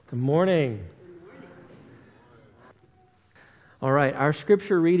Good morning. All right, our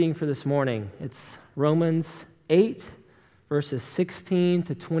scripture reading for this morning, it's Romans 8, verses 16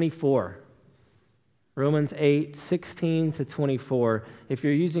 to 24. Romans 8, 16 to 24. If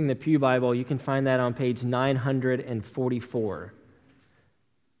you're using the Pew Bible, you can find that on page 944.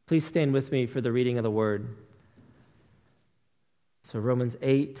 Please stand with me for the reading of the word. So Romans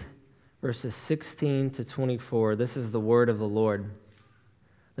 8, verses 16 to 24. This is the word of the Lord.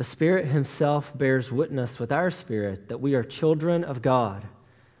 The Spirit himself bears witness with our spirit that we are children of God,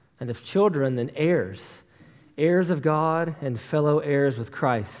 and if children, then heirs, heirs of God and fellow heirs with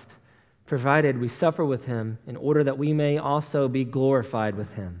Christ, provided we suffer with him in order that we may also be glorified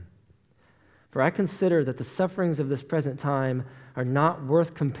with him. For I consider that the sufferings of this present time are not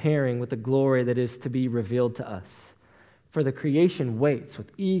worth comparing with the glory that is to be revealed to us. For the creation waits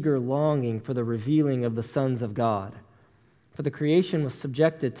with eager longing for the revealing of the sons of God. For the creation was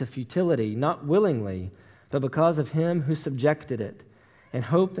subjected to futility, not willingly, but because of him who subjected it, and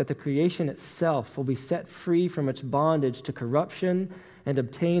hope that the creation itself will be set free from its bondage to corruption and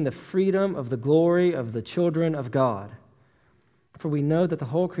obtain the freedom of the glory of the children of God. For we know that the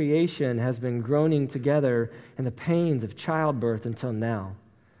whole creation has been groaning together in the pains of childbirth until now.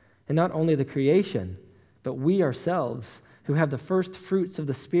 And not only the creation, but we ourselves, who have the first fruits of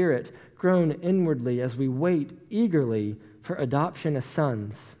the Spirit, groan inwardly as we wait eagerly for adoption as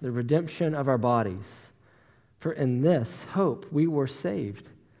sons, the redemption of our bodies. For in this hope we were saved.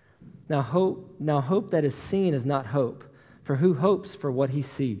 Now hope that is seen is not hope, for who hopes for what he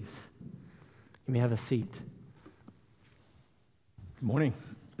sees? You may have a seat. Good morning.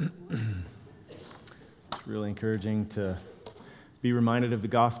 It's really encouraging to be reminded of the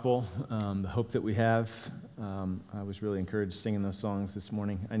gospel, the hope that we have. I was really encouraged singing those songs this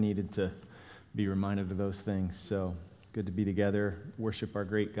morning. I needed to be reminded of those things. So good to be together, worship our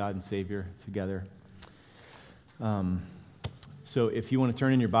great God and Savior together. So if you want to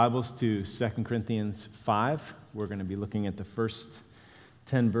turn in your Bibles to 2 Corinthians 5, we're going to be looking at the first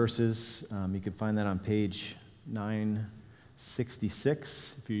 10 verses. You can find that on page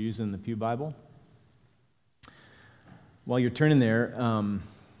 966 if you're using the Pew Bible. While you're turning there,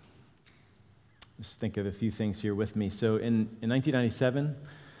 just think of a few things here with me. So in 1997,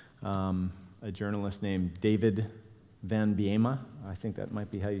 a journalist named David Van Biema, I think that might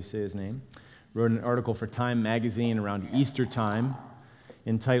be how you say his name, wrote an article for Time magazine around Easter time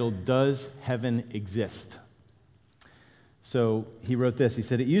entitled, "Does Heaven Exist?" So he wrote this. He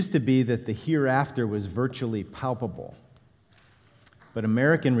said, "It used to be that the hereafter was virtually palpable, but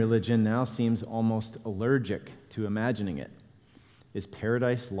American religion now seems almost allergic to imagining it. Is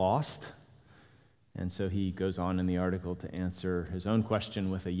paradise lost?" And so he goes on in the article to answer his own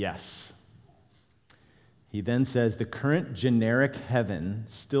question with a yes. He then says, "The current generic heaven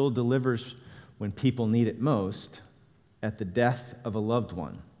still delivers when people need it most at the death of a loved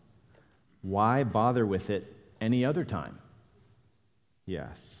one. Why bother with it any other time?"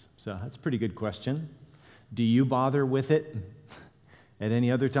 Yes. So that's a pretty good question. Do you bother with it at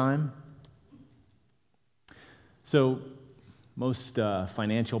any other time? So most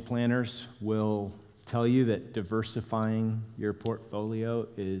financial planners will tell you that diversifying your portfolio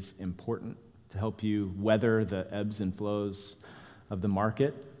is important to help you weather the ebbs and flows of the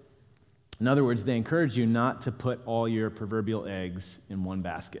market. In other words, they encourage you not to put all your proverbial eggs in one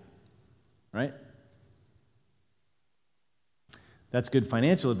basket, right? That's good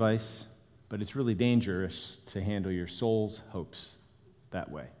financial advice, but it's really dangerous to handle your soul's hopes that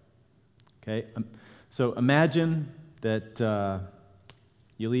way, okay? So imagine that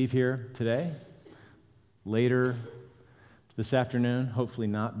you leave here today, later this afternoon, hopefully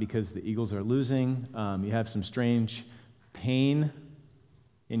not because the Eagles are losing. You have some strange pain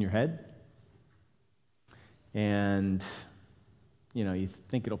in your head. And, you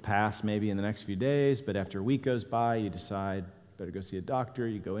think it'll pass maybe in the next few days, but after a week goes by, you decide, better go see a doctor.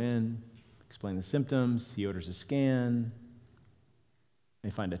 You go in, explain the symptoms. He orders a scan.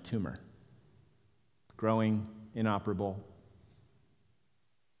 They find a tumor, growing, inoperable.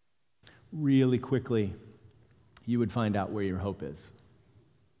 Really quickly, you would find out where your hope is.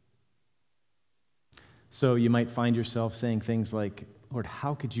 So you might find yourself saying things like, "Lord,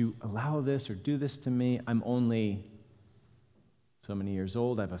 how could you allow this or do this to me? I'm only so many years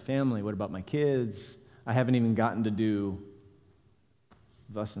old. I have a family. What about my kids? I haven't even gotten to do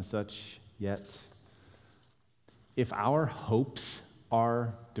thus and such yet." If our hopes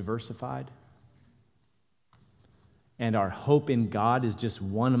are diversified and our hope in God is just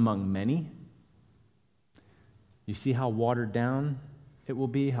one among many, you see how watered down it will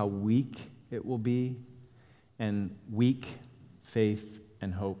be, how weak it will be, and weak faith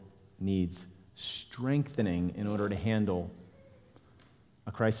and hope needs strengthening in order to handle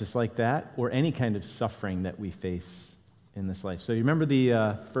a crisis like that or any kind of suffering that we face in this life. So you remember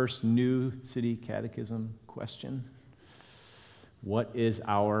the first New City Catechism question? What is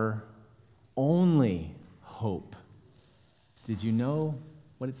our only hope? Did you know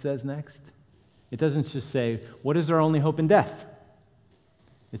what it says next? It doesn't just say, what is our only hope in death?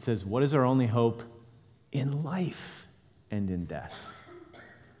 It says, what is our only hope in life and in death? Do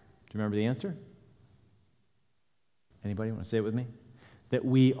you remember the answer? Anybody want to say it with me? That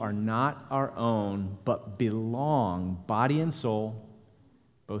we are not our own, but belong, body and soul,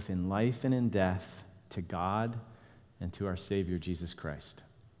 both in life and in death, to God and to our Savior, Jesus Christ.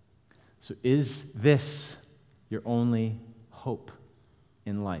 So is this your only hope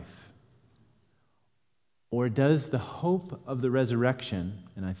in life? Or does the hope of the resurrection,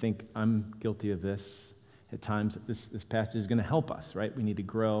 and I think I'm guilty of this at times, this passage is going to help us, right? We need to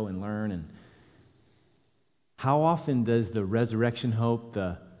grow and learn. And how often does the resurrection hope,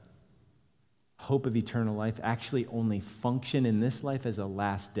 the hope of eternal life, actually only function in this life as a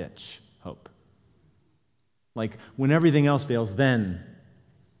last-ditch hope? Like when everything else fails, then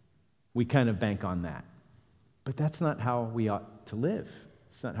we kind of bank on that. But that's not how we ought to live.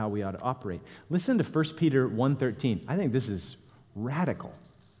 It's not how we ought to operate. Listen to 1 Peter 1:13. I think this is radical.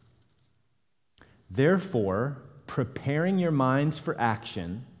 Therefore, preparing your minds for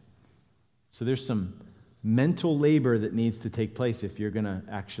action, so there's some mental labor that needs to take place if you're going to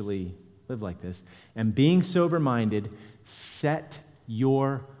actually live like this, and being sober-minded, set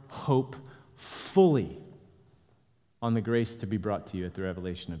your hope fully on the grace to be brought to you at the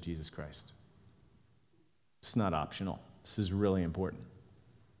revelation of Jesus Christ. It's not optional. This is really important.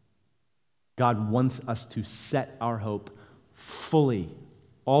 God wants us to set our hope fully,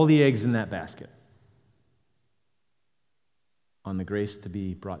 all the eggs in that basket, on the grace to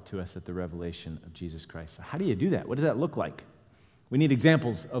be brought to us at the revelation of Jesus Christ. So how do you do that? What does that look like? We need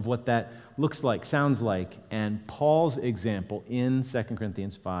examples of what that looks like, sounds like, and Paul's example in 2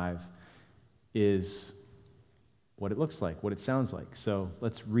 Corinthians 5 is what it looks like, what it sounds like. So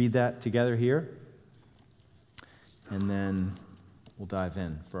let's read that together here, and then we'll dive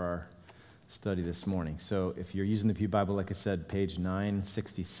in for our study this morning. So if you're using the Pew Bible, like I said, page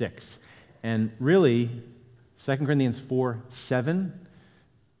 966. And really, 2 Corinthians 4:7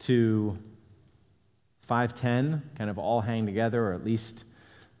 to 5:10 kind of all hang together, or at least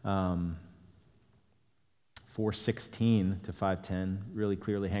 4:16 to 5:10 really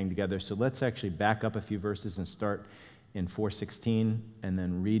clearly hang together. So let's actually back up a few verses and start in 4:16 and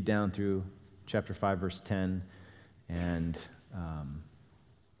then read down through chapter 5, verse 10, and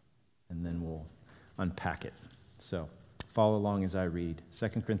then we'll unpack it. So follow along as I read.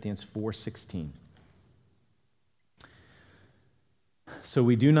 2 Corinthians 4:16. So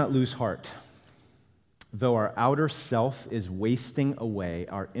we do not lose heart. Though our outer self is wasting away,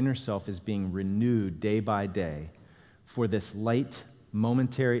 our inner self is being renewed day by day. For this light,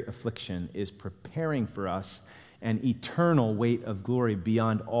 momentary affliction is preparing for us an eternal weight of glory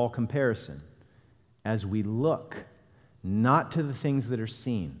beyond all comparison, as we look not to the things that are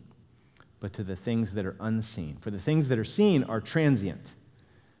seen, but to the things that are unseen. For the things that are seen are transient,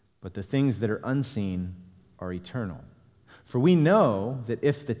 but the things that are unseen are eternal. For we know that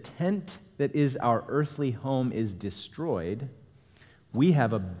if the tent that is our earthly home is destroyed, we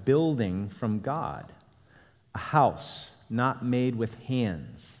have a building from God, a house not made with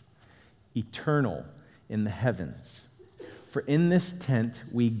hands, eternal in the heavens. For in this tent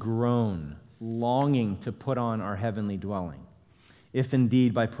we groan, longing to put on our heavenly dwelling, if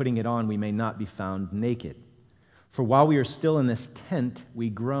indeed by putting it on we may not be found naked. For while we are still in this tent, we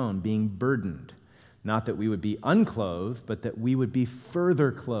groan, being burdened, not that we would be unclothed, but that we would be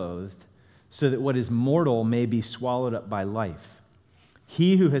further clothed, so that what is mortal may be swallowed up by life.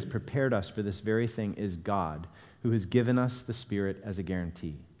 He who has prepared us for this very thing is God, who has given us the Spirit as a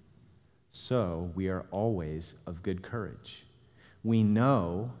guarantee. So we are always of good courage. We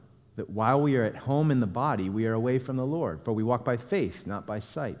know that while we are at home in the body, we are away from the Lord, for we walk by faith, not by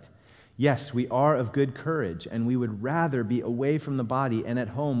sight. Yes, we are of good courage, and we would rather be away from the body and at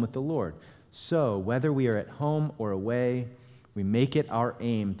home with the Lord. So, whether we are at home or away, we make it our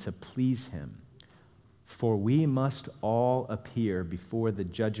aim to please Him. For we must all appear before the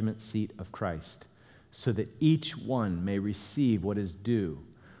judgment seat of Christ, so that each one may receive what is due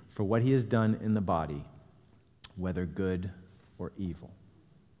for what he has done in the body, whether good or evil.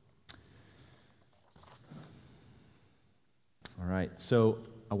 All right, so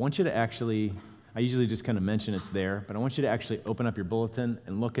I want you to actually, I usually just kind of mention it's there, but I want you to actually open up your bulletin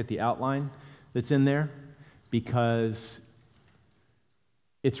and look at the outline that's in there, because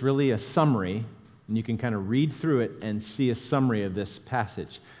It's really a summary, and you can kind of read through it and see a summary of this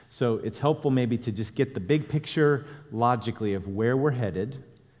passage. So it's helpful maybe to just get the big picture logically of where we're headed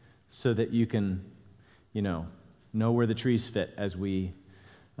so that you can, know where the trees fit as we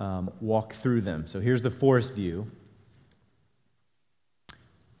walk through them. So here's the forest view.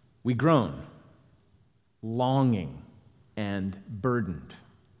 We groan, longing, and burdened.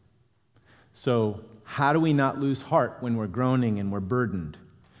 So how do we not lose heart when we're groaning and we're burdened?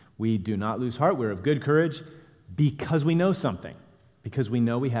 We do not lose heart. We're of good courage because we know something, because we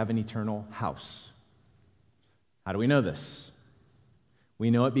know we have an eternal house. How do we know this?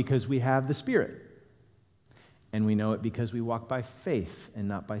 We know it because we have the Spirit. And we know it because we walk by faith and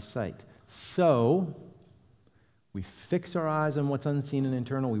not by sight. So, we fix our eyes on what's unseen and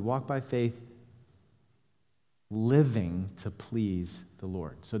internal. We walk by faith, living to please the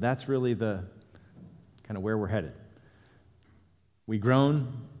Lord. So that's really the kind of where we're headed. We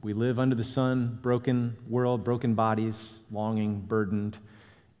groan, we live under the sun, broken world, broken bodies, longing, burdened,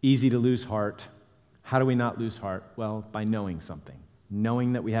 easy to lose heart. How do we not lose heart? Well, by knowing something.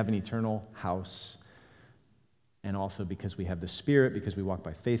 Knowing that we have an eternal house. And also because we have the Spirit, because we walk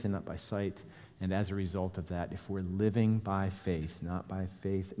by faith and not by sight. And as a result of that, if we're living by faith, not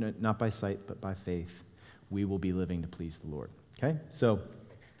by sight, but by faith, we will be living to please the Lord. Okay? So,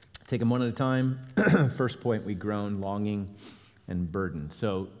 take them one at a time. First point, we groan, longing, and burdened.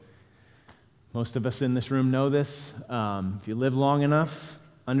 So, most of us in this room know this. If you live long enough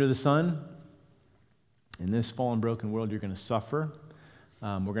under the sun, in this fallen, broken world, you're going to suffer.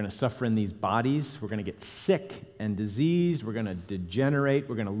 We're going to suffer in these bodies. We're going to get sick and diseased. We're going to degenerate.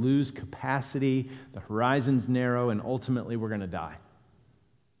 We're going to lose capacity. The horizon's narrow, and ultimately we're going to die.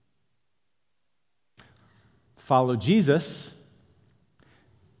 Follow Jesus,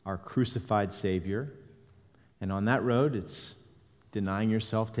 our crucified Savior, and on that road, it's denying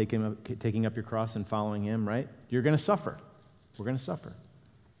yourself, taking up your cross and following Him, right? You're going to suffer. We're going to suffer.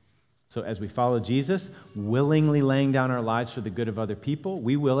 So as we follow Jesus, willingly laying down our lives for the good of other people,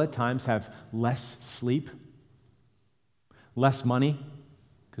 we will at times have less sleep, less money,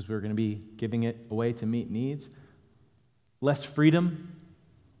 because we're going to be giving it away to meet needs, less freedom,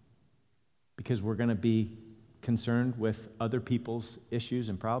 because we're going to be concerned with other people's issues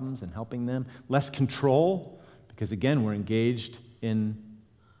and problems and helping them, less control, because again, we're engaged in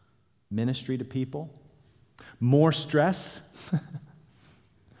ministry to people, more stress,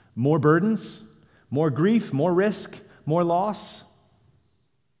 more burdens, more grief, more risk, more loss.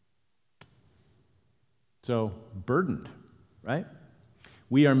 So, burdened, right?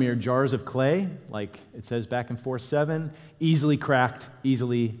 We are mere jars of clay, like it says back in 4:7, easily cracked,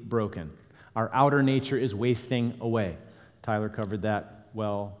 easily broken. Our outer nature is wasting away. Tyler covered that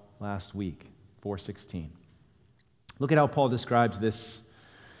well last week, 4:16. Look at how Paul describes this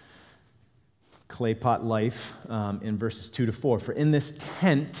clay pot life in verses 2-4. For in this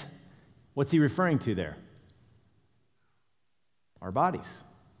tent, what's he referring to there? Our bodies.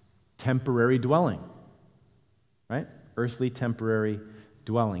 Temporary dwelling. Right? Earthly temporary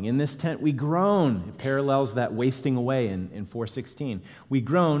dwelling. In this tent we groan. It parallels that wasting away in 4:16. We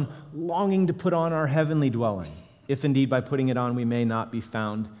groan, longing to put on our heavenly dwelling, if indeed by putting it on we may not be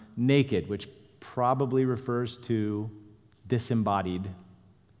found naked, which probably refers to disembodied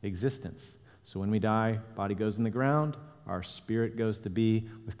existence. So when we die, body goes in the ground, our spirit goes to be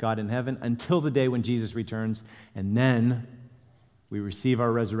with God in heaven until the day when Jesus returns, and then we receive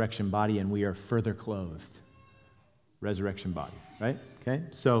our resurrection body and we are further clothed. Resurrection body, right? Okay,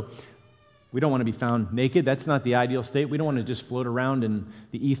 so we don't want to be found naked. That's not the ideal state. We don't want to just float around in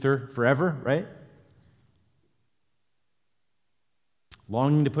the ether forever, right?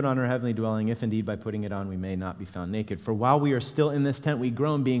 Longing to put on our heavenly dwelling, if indeed by putting it on we may not be found naked. For while we are still in this tent, we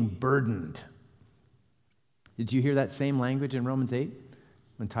groan, being burdened. Did you hear that same language in Romans 8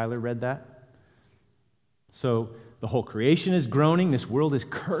 when Tyler read that? So the whole creation is groaning. This world is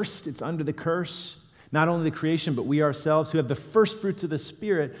cursed. It's under the curse. Not only the creation, but we ourselves who have the first fruits of the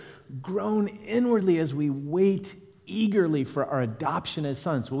Spirit groan inwardly as we wait eagerly for our adoption as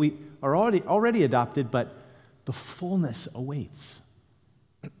sons. Well, we are already adopted, but the fullness awaits.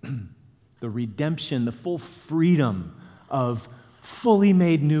 The redemption, the full freedom of fully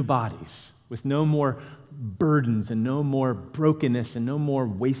made new bodies with no more burdens and no more brokenness and no more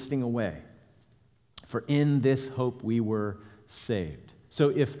wasting away. For in this hope we were saved. So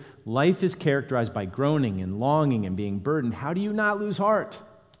if life is characterized by groaning and longing and being burdened, how do you not lose heart?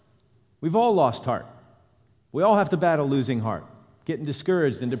 We've all lost heart. We all have to battle losing heart, getting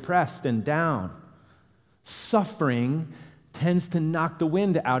discouraged and depressed and down. Suffering tends to knock the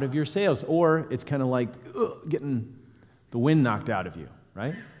wind out of your sails, or it's kind of like getting the wind knocked out of you,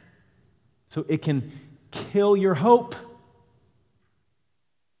 right? So it can kill your hope.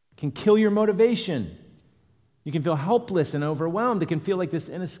 It can kill your motivation. You can feel helpless and overwhelmed. It can feel like this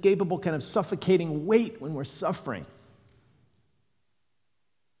inescapable kind of suffocating weight when we're suffering.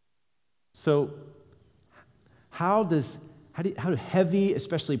 So how do heavy,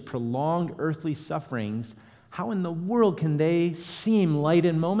 especially prolonged earthly sufferings, how in the world can they seem light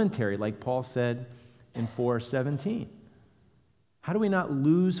and momentary, like Paul said in 4:17? How do we not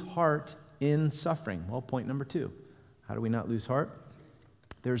lose heart in suffering? Well, point number 2. How do we not lose heart?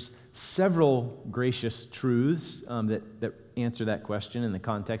 There's several gracious truths that answer that question in the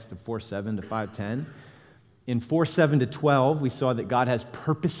context of 4:7 to 5:10. In 4:7 to 12, we saw that God has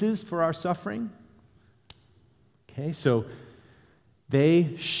purposes for our suffering. Okay, so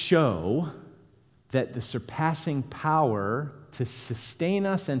they show that the surpassing power to sustain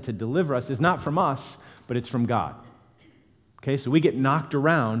us and to deliver us is not from us, but it's from God. Okay, so we get knocked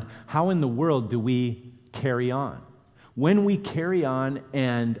around. How in the world do we carry on? When we carry on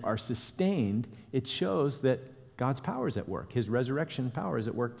and are sustained, it shows that God's power is at work. His resurrection power is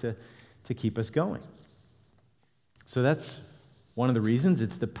at work to keep us going. So that's one of the reasons.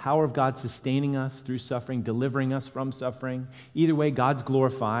 It's the power of God sustaining us through suffering, delivering us from suffering. Either way, God's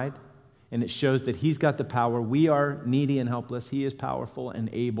glorified, and it shows that He's got the power. We are needy and helpless. He is powerful and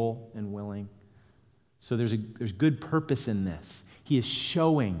able and willing. So there's good purpose in this. He is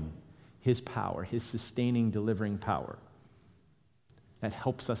showing His power, His sustaining, delivering power. That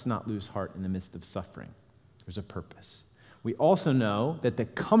helps us not lose heart in the midst of suffering. There's a purpose. We also know that the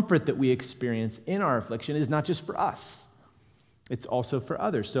comfort that we experience in our affliction is not just for us. It's also for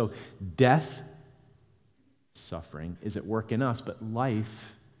others. So death, suffering, is at work in us, but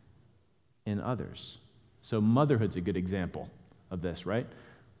life in others. So motherhood's a good example of this, right?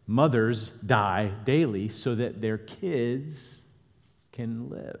 Mothers die daily so that their kids can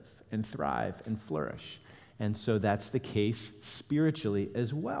live and thrive and flourish. And so that's the case spiritually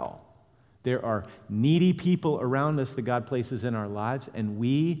as well. There are needy people around us that God places in our lives, and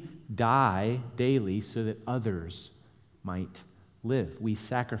we die daily so that others might live. We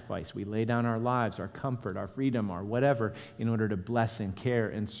sacrifice, we lay down our lives, our comfort, our freedom, our whatever, in order to bless and care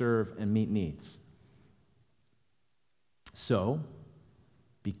and serve and meet needs. So,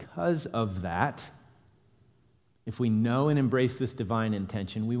 because of that, if we know and embrace this divine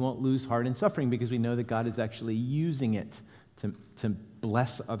intention, we won't lose heart in suffering because we know that God is actually using it to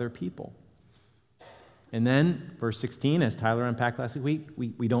bless other people. And then, verse 16, as Tyler unpacked last week,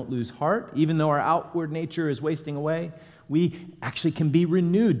 we don't lose heart. Even though our outward nature is wasting away, we actually can be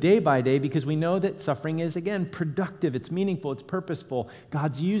renewed day by day because we know that suffering is, again, productive. It's meaningful. It's purposeful.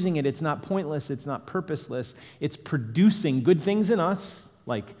 God's using it. It's not pointless. It's not purposeless. It's producing good things in us,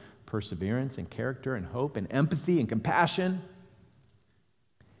 like perseverance and character and hope and empathy and compassion.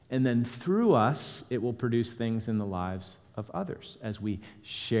 And then through us, it will produce things in the lives of others as we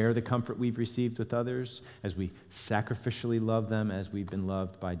share the comfort we've received with others, as we sacrificially love them as we've been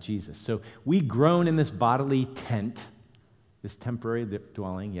loved by Jesus. So we groan in this bodily tent, this temporary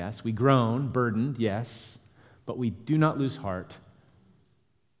dwelling, yes. We groan, burdened, yes, but we do not lose heart.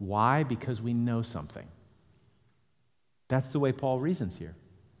 Why? Because we know something. That's the way Paul reasons here.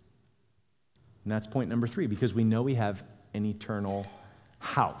 And that's point number 3, because we know we have an eternal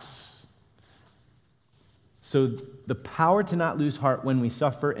house. So the power to not lose heart when we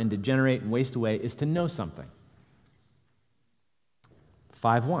suffer and degenerate and waste away is to know something.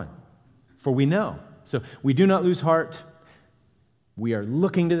 5:1, for we know. So we do not lose heart. We are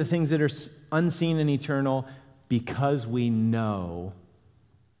looking to the things that are unseen and eternal because we know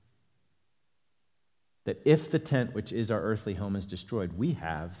that if the tent, which is our earthly home, is destroyed, we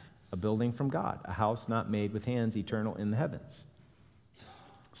have a building from God, a house not made with hands, eternal in the heavens.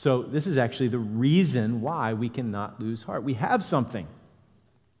 So this is actually the reason why we cannot lose heart. We have something.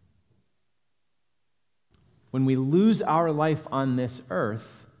 When we lose our life on this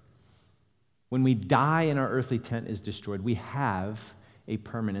earth, when we die and our earthly tent is destroyed, we have a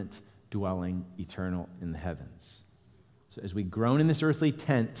permanent dwelling, eternal in the heavens. So as we groan in this earthly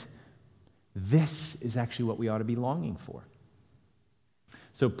tent, this is actually what we ought to be longing for.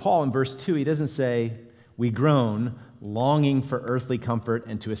 So Paul in verse 2, he doesn't say, we groan longing for earthly comfort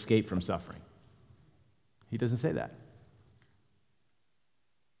and to escape from suffering. He doesn't say that.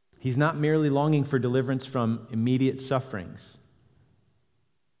 He's not merely longing for deliverance from immediate sufferings,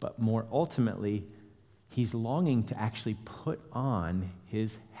 but more ultimately, he's longing to actually put on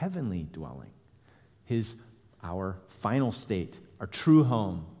his heavenly dwelling, our final state, our true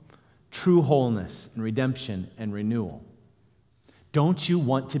home, true wholeness and redemption and renewal. Don't you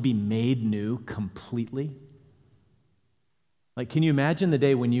want to be made new completely? Like, can you imagine the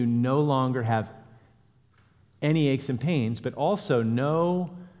day when you no longer have any aches and pains, but also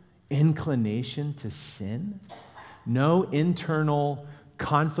no inclination to sin, no internal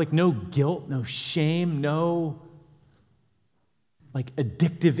conflict, no guilt, no shame, no like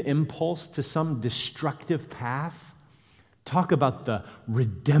addictive impulse to some destructive path? Talk about the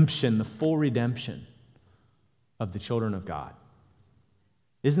redemption, the full redemption of the children of God.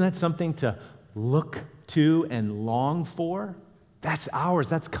 Isn't that something to look to and long for? That's ours,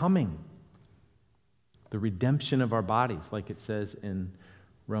 that's coming. The redemption of our bodies, like it says in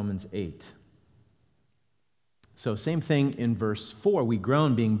Romans 8. So same thing in verse 4. We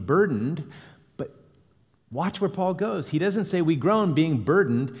groan being burdened, but watch where Paul goes. He doesn't say we groan being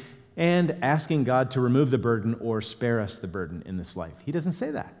burdened and asking God to remove the burden or spare us the burden in this life. He doesn't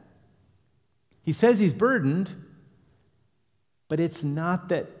say that. He says he's burdened, but it's not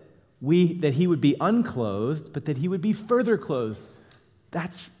that he would be unclothed, but that he would be further clothed.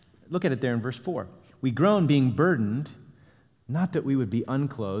 Look at it there in verse 4. We groan being burdened, not that we would be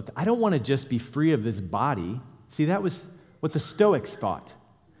unclothed. I don't want to just be free of this body. See, that was what the Stoics thought.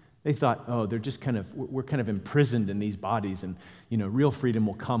 They thought, oh, we're kind of imprisoned in these bodies, and real freedom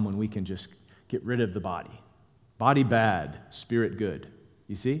will come when we can just get rid of the body. Body bad, spirit good.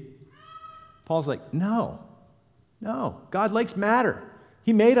 You see? Paul's like, no. God likes matter.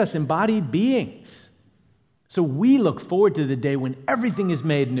 He made us embodied beings. So we look forward to the day when everything is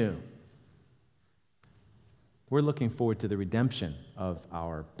made new. We're looking forward to the redemption of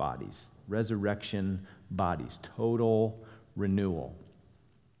our bodies, resurrection bodies, total renewal.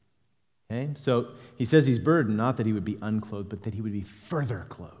 Okay? So he says he's burdened, not that he would be unclothed, but that he would be further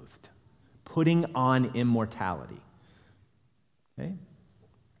clothed, putting on immortality. Okay?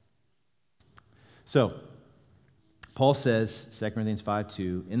 So, Paul says, 2 Corinthians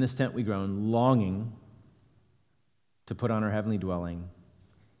 5:2, in this tent we groan, longing to put on our heavenly dwelling,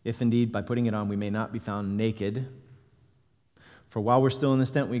 if indeed by putting it on we may not be found naked. For while we're still in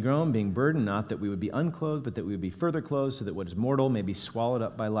this tent we groan, being burdened, not that we would be unclothed, but that we would be further clothed, so that what is mortal may be swallowed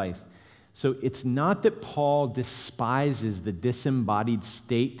up by life. So it's not that Paul despises the disembodied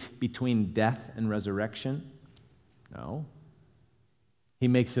state between death and resurrection. No. He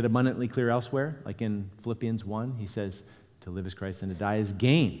makes it abundantly clear elsewhere, like in Philippians 1. He says, to live is Christ and to die is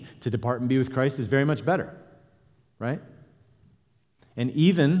gain. To depart and be with Christ is very much better, right? And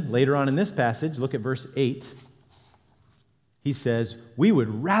even later on in this passage, look at verse 8. He says, we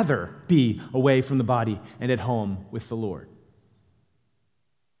would rather be away from the body and at home with the Lord.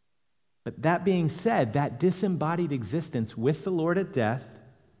 But that being said, that disembodied existence with the Lord at death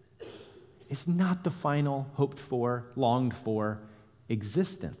is not the final hoped for, longed for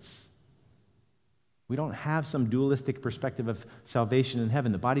existence. We don't have some dualistic perspective of salvation in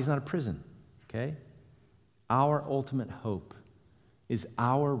heaven. The body's not a prison, okay? Our ultimate hope is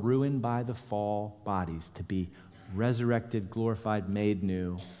our ruined by the fall bodies to be resurrected, glorified, made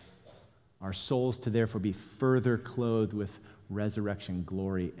new. Our souls to therefore be further clothed with resurrection,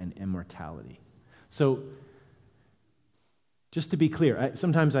 glory, and immortality. So, just to be clear,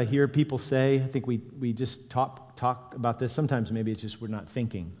 sometimes I hear people say, I think we just talk about this, sometimes maybe it's just we're not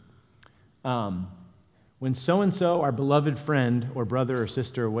thinking. When so-and-so, our beloved friend or brother or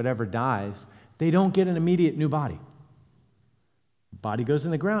sister or whatever dies, they don't get an immediate new body. Body goes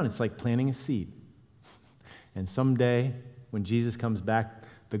in the ground. It's like planting a seed. And someday, when Jesus comes back,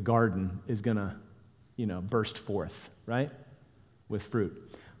 the garden is going to, burst forth, right, with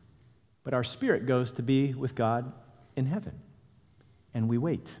fruit. But our spirit goes to be with God in heaven. And we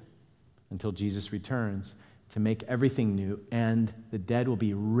wait until Jesus returns to make everything new, and the dead will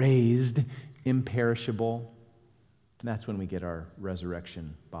be raised imperishable. And that's when we get our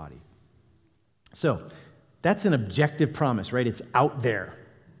resurrection body. So, that's an objective promise, right? It's out there,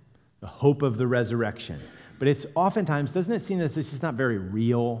 the hope of the resurrection. But it's oftentimes, doesn't it seem that this is not very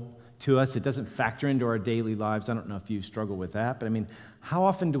real to us? It doesn't factor into our daily lives. I don't know if you struggle with that, but how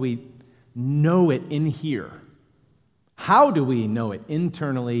often do we know it in here? How do we know it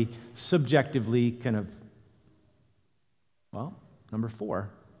internally, subjectively, number 4,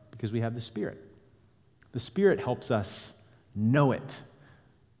 because we have the Spirit. The Spirit helps us know it.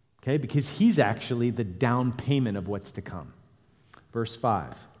 Okay, because he's actually the down payment of what's to come. Verse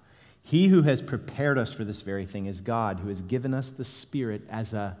 5, he who has prepared us for this very thing is God, who has given us the Spirit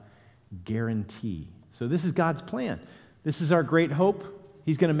as a guarantee. So this is God's plan. This is our great hope.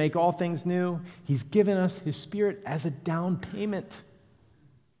 He's going to make all things new. He's given us his Spirit as a down payment.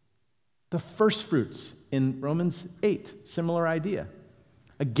 The first fruits in Romans 8, similar idea.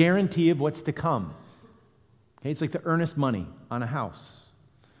 A guarantee of what's to come. Okay, it's like the earnest money on a house.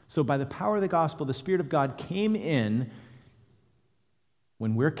 So by the power of the gospel, the Spirit of God came in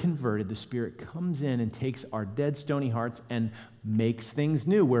When we're converted, the Spirit comes in and takes our dead, stony hearts and makes things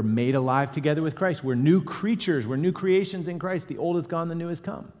new. We're made alive together with Christ. We're new creatures. We're new creations in Christ. The old is gone, the new has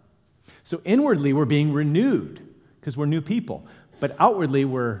come. So inwardly, we're being renewed because we're new people. But outwardly,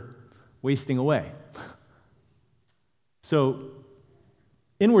 we're wasting away. So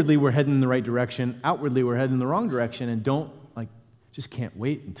inwardly, we're heading in the right direction. Outwardly, we're heading in the wrong direction, and just can't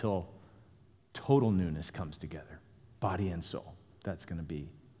wait until total newness comes together, body and soul. That's going to be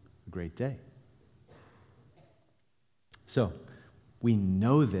a great day. So we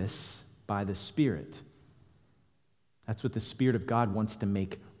know this by the Spirit. That's what the Spirit of God wants to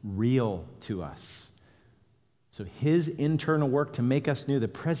make real to us. So his internal work to make us new, the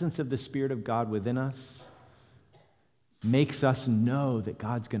presence of the Spirit of God within us, makes us know that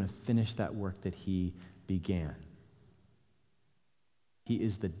God's going to finish that work that he began. He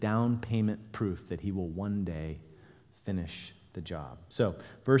is the down payment proof that he will one day finish the job. So,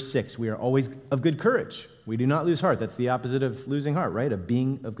 verse 6, we are always of good courage. We do not lose heart. That's the opposite of losing heart, right? Of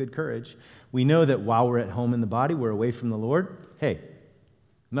being of good courage. We know that while we're at home in the body, we're away from the Lord. Hey,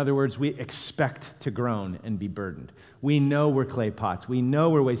 in other words, we expect to groan and be burdened. We know we're clay pots. We know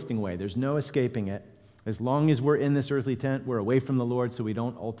we're wasting away. There's no escaping it. As long as we're in this earthly tent, we're away from the Lord, so we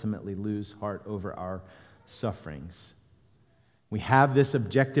don't ultimately lose heart over our sufferings. We have this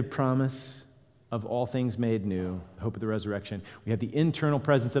objective promise of all things made new, hope of the resurrection. We have the internal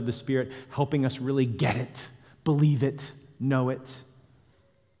presence of the Spirit helping us really get it, believe it, know it.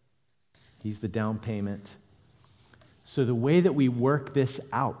 He's the down payment. So the way that we work this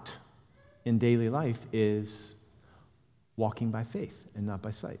out in daily life is walking by faith and not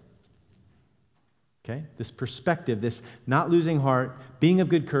by sight. Okay? This perspective, this not losing heart, being of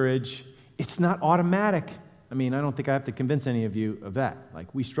good courage, it's not automatic. I mean, I don't think I have to convince any of you of that.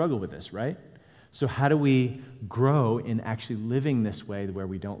 Like, we struggle with this, right? So how do we grow in actually living this way where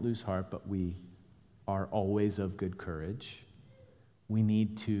we don't lose heart, but we are always of good courage? We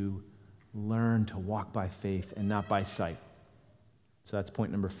need to learn to walk by faith and not by sight. So that's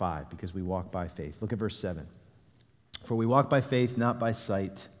point number 5, because we walk by faith. Look at verse 7. For we walk by faith, not by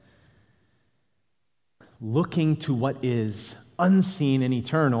sight, looking to what is unseen and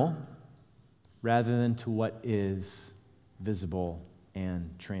eternal, rather than to what is visible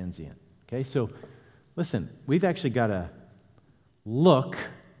and transient. Okay, so listen, we've actually got to look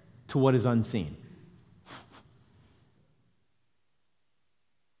to what is unseen.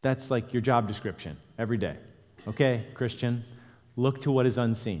 That's like your job description every day. Okay, Christian, look to what is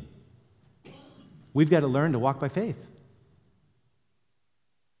unseen. We've got to learn to walk by faith.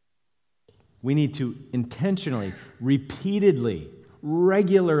 We need to intentionally, repeatedly,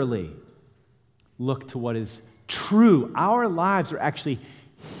 regularly look to what is true. Our lives are actually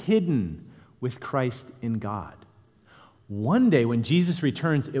hidden with Christ in God. One day when Jesus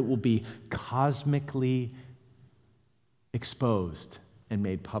returns, it will be cosmically exposed and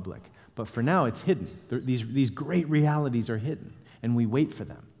made public. But for now, it's hidden. These great realities are hidden, and we wait for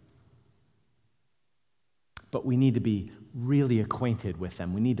them. But we need to be really acquainted with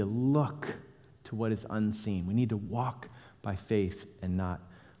them. We need to look to what is unseen. We need to walk by faith and not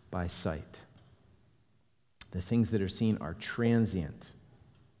by sight. The things that are seen are transient.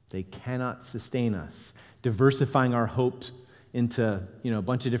 They cannot sustain us. Diversifying our hopes into, a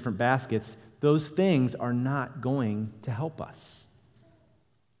bunch of different baskets, those things are not going to help us.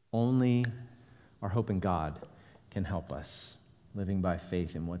 Only our hope in God can help us, living by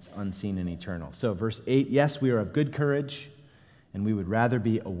faith in what's unseen and eternal. So verse 8, yes, we are of good courage, and we would rather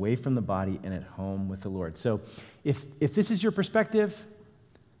be away from the body and at home with the Lord. So if this is your perspective,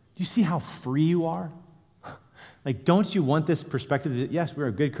 do you see how free you are? Like, don't you want this perspective that, yes, we're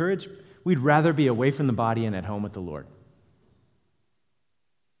of good courage? We'd rather be away from the body and at home with the Lord.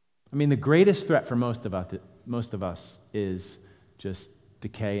 I mean, the greatest threat for most of us is just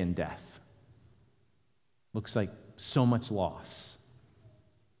decay and death. Looks like so much loss.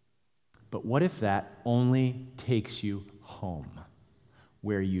 But what if that only takes you home,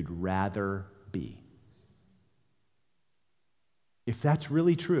 where you'd rather be? If that's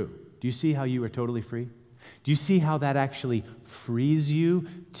really true, do you see how you are totally free? Do you see how that actually frees you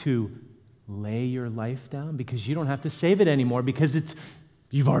to lay your life down? Because you don't have to save it anymore, because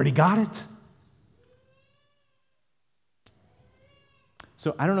you've already got it.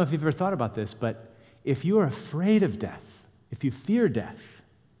 So I don't know if you've ever thought about this, but if you are afraid of death, if you fear death,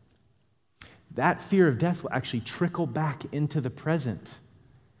 that fear of death will actually trickle back into the present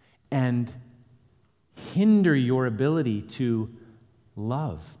and hinder your ability to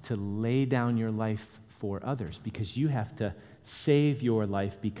love, to lay down your life for others, because you have to save your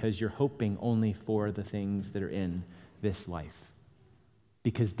life because you're hoping only for the things that are in this life.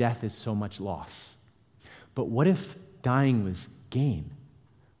 because death is so much loss. But what if dying was gain?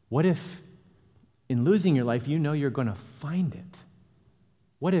 What if in losing your life, you know you're going to find it?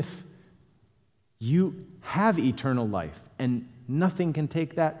 What if you have eternal life and nothing can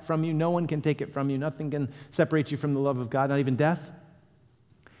take that from you? No one can take it from you. Nothing can separate you from the love of God, not even death.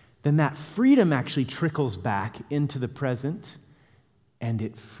 Then that freedom actually trickles back into the present, and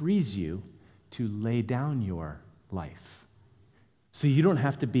it frees you to lay down your life. So you don't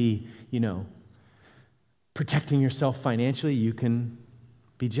have to be, protecting yourself financially. You can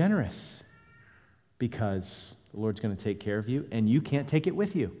be generous because the Lord's going to take care of you, and you can't take it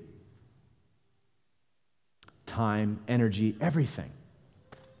with you. Time, energy, everything.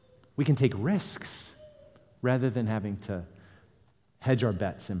 We can take risks rather than having to hedge our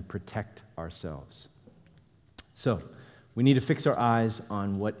bets and protect ourselves. So, we need to fix our eyes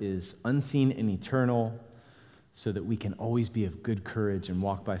on what is unseen and eternal so that we can always be of good courage and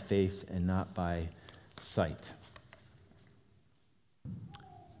walk by faith and not by sight.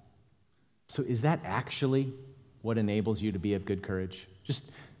 So is that actually what enables you to be of good courage? Just,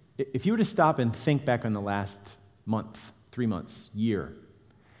 if you were to stop and think back on the last month, 3 months, year,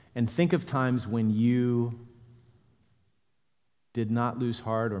 and think of times when you did not lose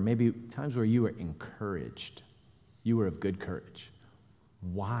heart, or maybe times where you were encouraged, you were of good courage.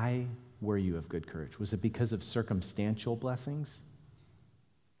 Why were you of good courage? Was it because of circumstantial blessings?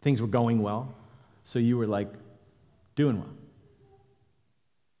 Things were going well, so you were doing well.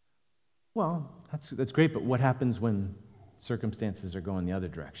 Well, that's great, but what happens when circumstances are going the other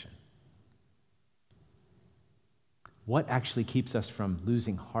direction? What actually keeps us from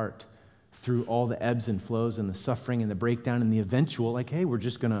losing heart through all the ebbs and flows and the suffering and the breakdown and the eventual, hey, we're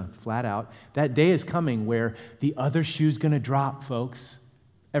just going to flat out. That day is coming where the other shoe's going to drop, folks.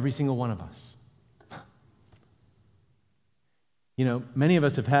 Every single one of us. Many of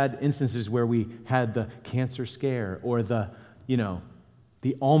us have had instances where we had the cancer scare or the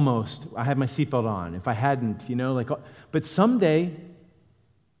almost, I had my seatbelt on. If I hadn't, but someday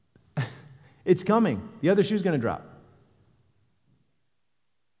it's coming. The other shoe's going to drop.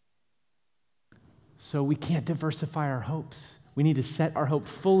 So we can't diversify our hopes. We need to set our hope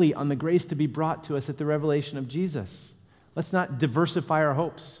fully on the grace to be brought to us at the revelation of Jesus. Let's not diversify our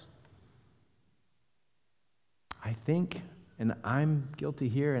hopes. I think, and I'm guilty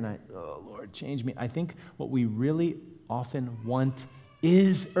here, and Lord, change me. I think what we really often want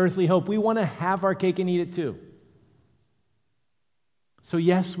is earthly hope. We want to have our cake and eat it too. So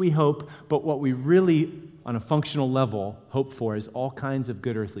yes, we hope, but what we really, on a functional level, hope for is all kinds of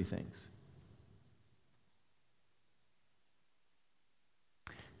good earthly things.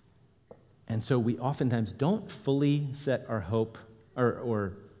 And so we oftentimes don't fully set our hope,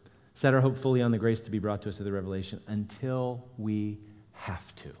 or set our hope fully on the grace to be brought to us at the revelation until we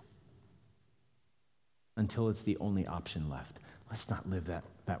have to. Until it's the only option left. Let's not live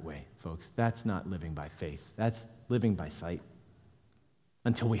that way, folks. That's not living by faith. That's living by sight.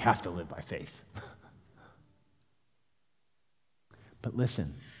 Until we have to live by faith. But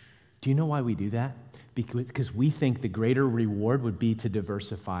listen, do you know why we do that? Because we think the greater reward would be to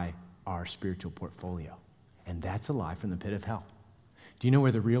diversify our spiritual portfolio. And that's a lie from the pit of hell. Do you know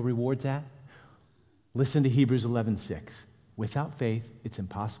where the real reward's at? Listen to Hebrews 11:6. Without faith, it's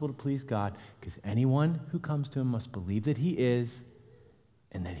impossible to please God, because anyone who comes to him must believe that he is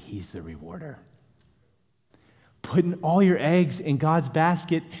and that he's the rewarder. Putting all your eggs in God's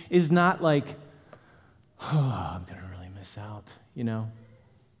basket is not I'm going to really miss out,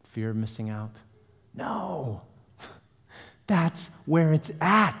 fear of missing out. No, that's where it's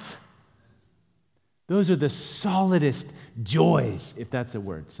at. Those are the solidest joys, if that's a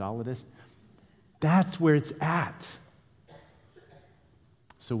word, solidest. That's where it's at.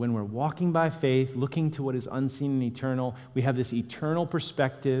 So when we're walking by faith, looking to what is unseen and eternal, we have this eternal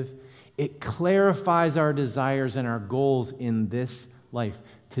perspective. It clarifies our desires and our goals in this life.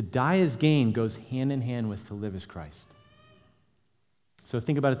 To die as gain goes hand in hand with to live as Christ. So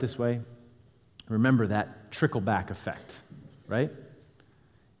think about it this way. Remember that trickle-back effect, right?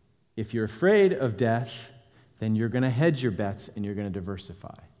 If you're afraid of death, then you're going to hedge your bets and you're going to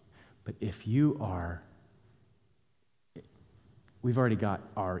diversify. But if you are, we've already got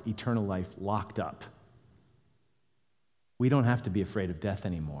our eternal life locked up. We don't have to be afraid of death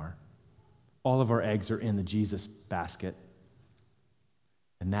anymore. All of our eggs are in the Jesus basket.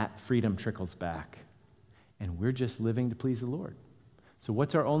 And that freedom trickles back. And we're just living to please the Lord. So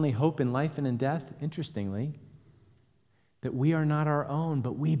what's our only hope in life and in death? Interestingly, that we are not our own,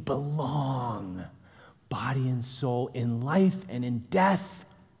 but we belong, body and soul, in life and in death,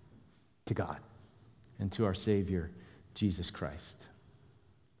 to God and to our Savior, Jesus Christ.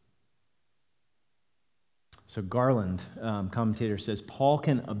 So Garland, commentator, says, Paul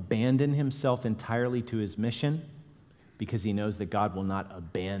can abandon himself entirely to his mission because he knows that God will not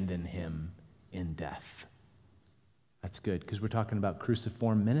abandon him in death. That's good, because we're talking about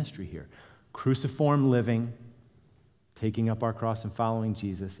cruciform ministry here. Cruciform living, taking up our cross and following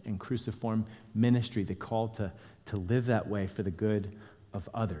Jesus, and cruciform ministry, the call to live that way for the good of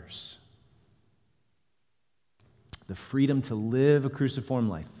others. The freedom to live a cruciform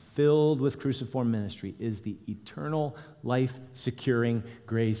life, filled with cruciform ministry, is the eternal life-securing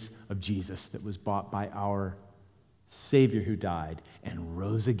grace of Jesus that was bought by our Savior who died and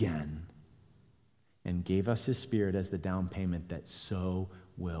rose again and gave us his Spirit as the down payment that so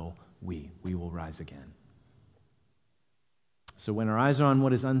will we. We will rise again. So when our eyes are on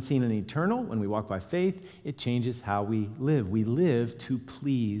what is unseen and eternal, when we walk by faith, it changes how we live. We live to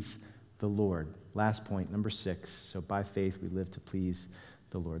please the Lord. Last point, number 6. So by faith, we live to please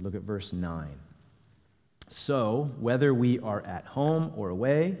the Lord. Look at verse 9. So whether we are at home or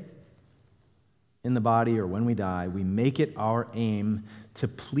away, in the body or when we die, we make it our aim to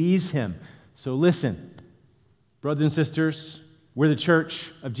please him. So listen, brothers and sisters, we're the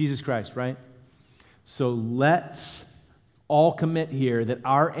church of Jesus Christ, right? So let's all commit here that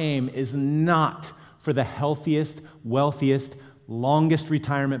our aim is not for the healthiest, wealthiest, longest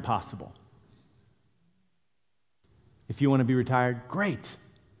retirement possible. If you want to be retired, great.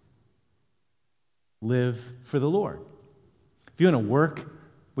 Live for the Lord. If you want to work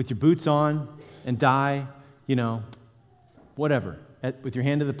with your boots on and die, whatever, with your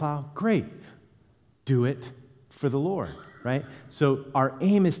hand to the plow, great. Do it for the Lord, right? So our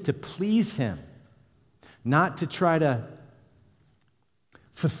aim is to please him, not to try to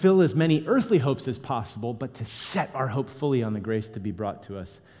fulfill as many earthly hopes as possible, but to set our hope fully on the grace to be brought to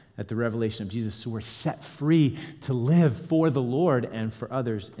us at the revelation of Jesus, so we're set free to live for the Lord and for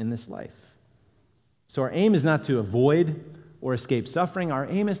others in this life. So our aim is not to avoid or escape suffering. Our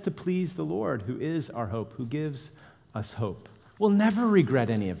aim is to please the Lord, who is our hope, who gives us hope. We'll never regret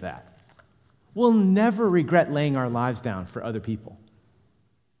any of that. We'll never regret laying our lives down for other people.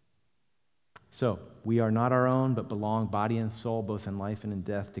 So, we are not our own, but belong, body and soul, both in life and in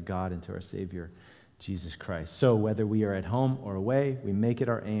death, to God and to our Savior, Jesus Christ. So, whether we are at home or away, we make it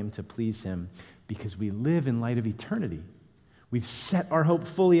our aim to please him because we live in light of eternity. We've set our hope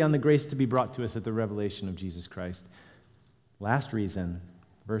fully on the grace to be brought to us at the revelation of Jesus Christ. Last reason,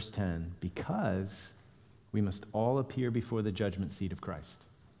 verse 10, because we must all appear before the judgment seat of Christ,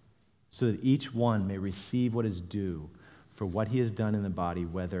 so that each one may receive what is due for what he has done in the body,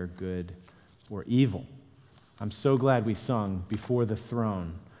 whether good or evil. I'm so glad we sung before the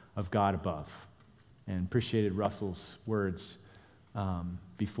throne of God above, and appreciated Russell's words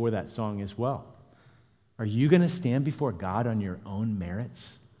before that song as well. Are you going to stand before God on your own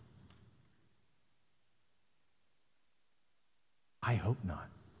merits? I hope not.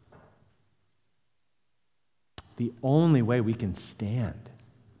 The only way we can stand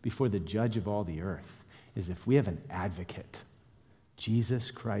before the judge of all the earth is if we have an advocate, Jesus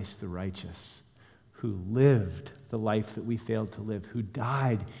Christ the righteous, who lived the life that we failed to live, who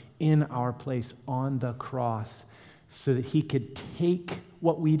died in our place on the cross so that he could take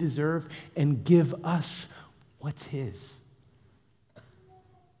what we deserve and give us what's his.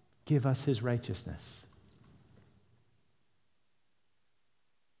 Give us his righteousness.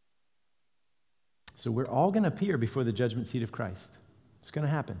 So we're all going to appear before the judgment seat of Christ. It's going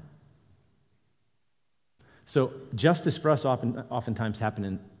to happen. So justice for us oftentimes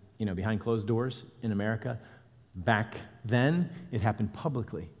happened behind closed doors in America. Back then, it happened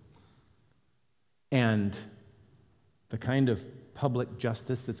publicly. And the kind of public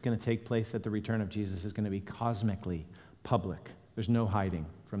justice that's going to take place at the return of Jesus is going to be cosmically public. There's no hiding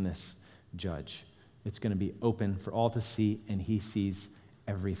from this judge. It's going to be open for all to see, and he sees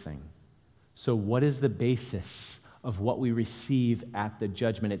everything. So what is the basis of what we receive at the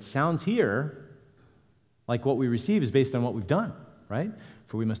judgment? It sounds here like what we receive is based on what we've done, right?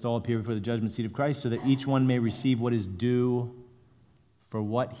 For we must all appear before the judgment seat of Christ so that each one may receive what is due for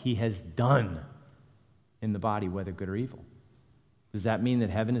what he has done in the body, whether good or evil. Does that mean that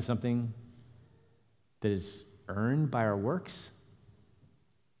heaven is something that is earned by our works?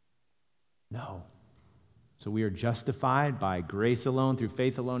 No. So we are justified by grace alone, through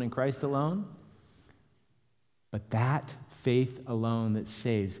faith alone, in Christ alone. But that faith alone that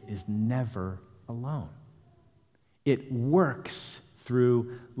saves is never alone. It works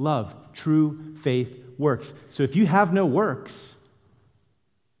through love. True faith works. So if you have no works,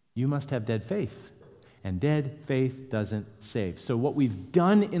 you must have dead faith. And dead faith doesn't save. So what we've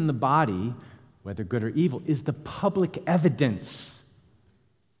done in the body, whether good or evil, is the public evidence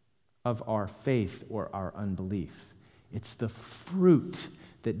of our faith or our unbelief. It's the fruit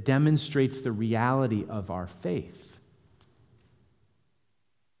that demonstrates the reality of our faith.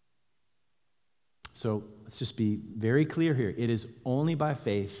 So let's just be very clear here. It is only by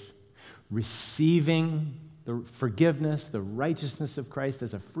faith, receiving the forgiveness, the righteousness of Christ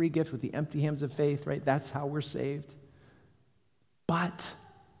as a free gift with the empty hands of faith, right? That's how we're saved. But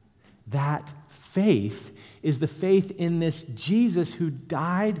that faith is the faith in this Jesus who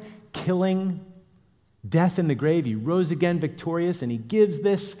died, killing death in the grave. He rose again victorious, and he gives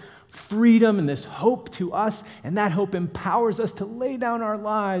this freedom and this hope to us, and that hope empowers us to lay down our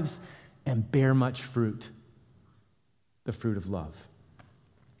lives and bear much fruit, the fruit of love.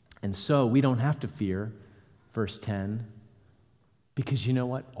 And so we don't have to fear, verse 10, because you know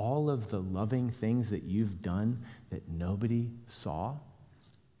what? All of the loving things that you've done that nobody saw,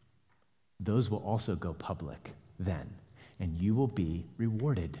 those will also go public then, and you will be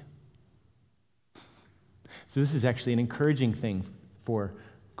rewarded. So this is actually an encouraging thing for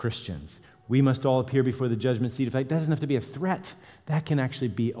Christians. We must all appear before the judgment seat of Christ. That doesn't have to be a threat. That can actually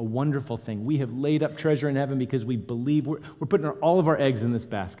be a wonderful thing. We have laid up treasure in heaven because we believe we're putting all of our eggs in this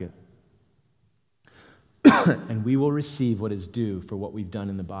basket. And we will receive what is due for what we've done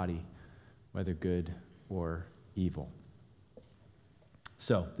in the body, whether good or evil.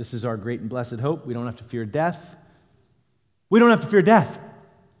 So, this is our great and blessed hope. We don't have to fear death. We don't have to fear death.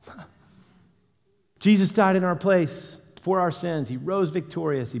 Jesus died in our place for our sins. He rose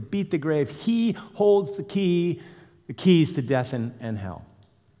victorious. He beat the grave. He holds the keys to death and hell.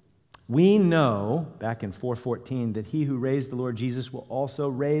 We know, back in 4:14, that he who raised the Lord Jesus will also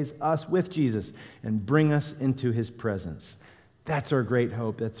raise us with Jesus and bring us into his presence. That's our great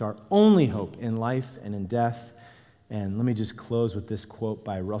hope. That's our only hope in life and in death. And let me just close with this quote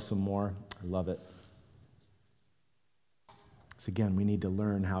by Russell Moore. I love it. So again, we need to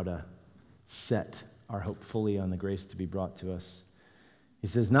learn how to set our hope fully on the grace to be brought to us. He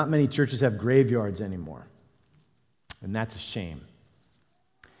says, not many churches have graveyards anymore, and that's a shame.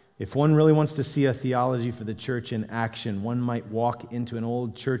 If one really wants to see a theology for the church in action, one might walk into an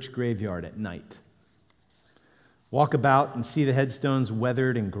old church graveyard at night. Walk about and see the headstones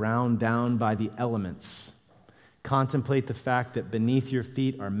weathered and ground down by the elements. Contemplate the fact that beneath your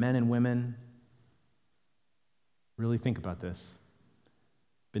feet are men and women. Really think about this.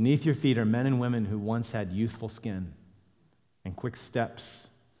 Beneath your feet are men and women who once had youthful skin and quick steps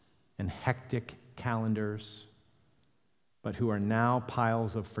and hectic calendars, but who are now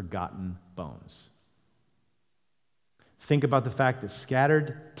piles of forgotten bones. Think about the fact that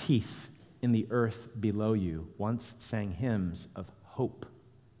scattered teeth in the earth below you once sang hymns of hope.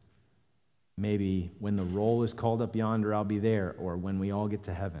 Maybe when the roll is called up yonder, I'll be there, or when we all get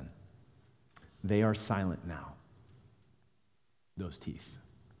to heaven. They are silent now, those teeth.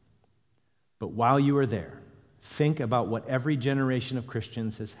 But while you are there, think about what every generation of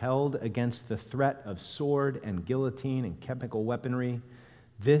Christians has held against the threat of sword and guillotine and chemical weaponry.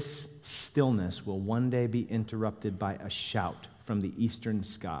 This stillness will one day be interrupted by a shout from the eastern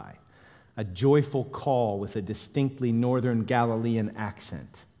sky, a joyful call with a distinctly northern Galilean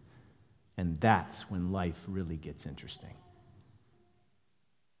accent. And that's when life really gets interesting.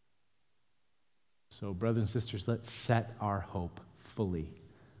 So, brothers and sisters, let's set our hope fully.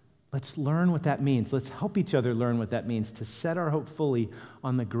 Let's learn what that means. Let's help each other learn what that means to set our hope fully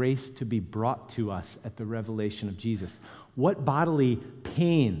on the grace to be brought to us at the revelation of Jesus. What bodily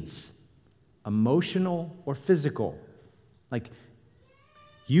pains, emotional or physical, like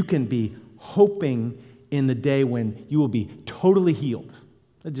you can be hoping in the day when you will be totally healed.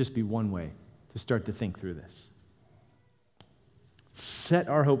 That'd just be one way to start to think through this. Set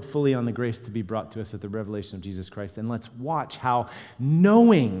our hope fully on the grace to be brought to us at the revelation of Jesus Christ, and let's watch how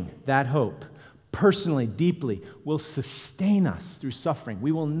knowing that hope personally, deeply, will sustain us through suffering.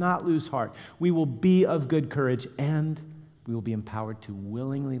 We will not lose heart. We will be of good courage, and we will be empowered to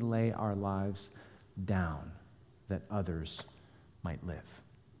willingly lay our lives down that others might live.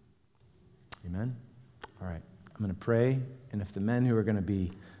 Amen? All right, I'm going to pray, and if the men who are going to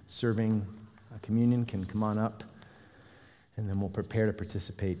be serving communion can come on up, and then we'll prepare to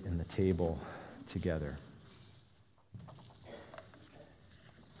participate in the table together.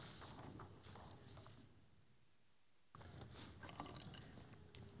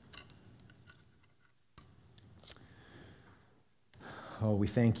 Oh, we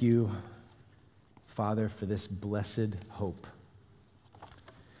thank you, Father, for this blessed hope.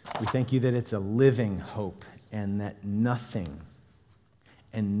 We thank you that it's a living hope and that nothing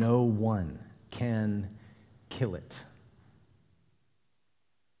and no one can kill it.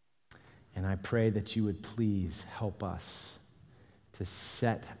 And I pray that you would please help us to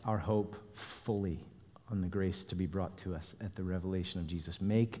set our hope fully on the grace to be brought to us at the revelation of Jesus.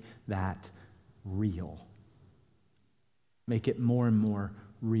 Make that real. Make it more and more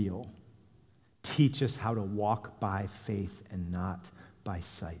real. Teach us how to walk by faith and not by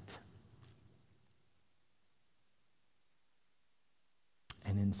sight.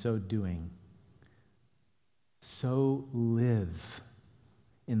 And in so doing, so live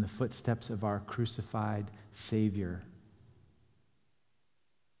in the footsteps of our crucified Savior,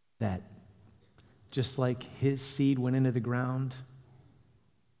 that just like his seed went into the ground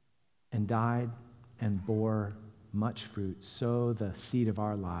and died and bore much fruit, so the seed of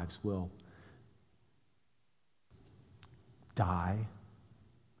our lives will die,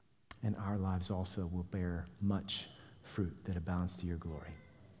 and our lives also will bear much fruit that abounds to your glory.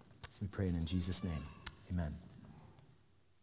 We pray it in Jesus' name. Amen.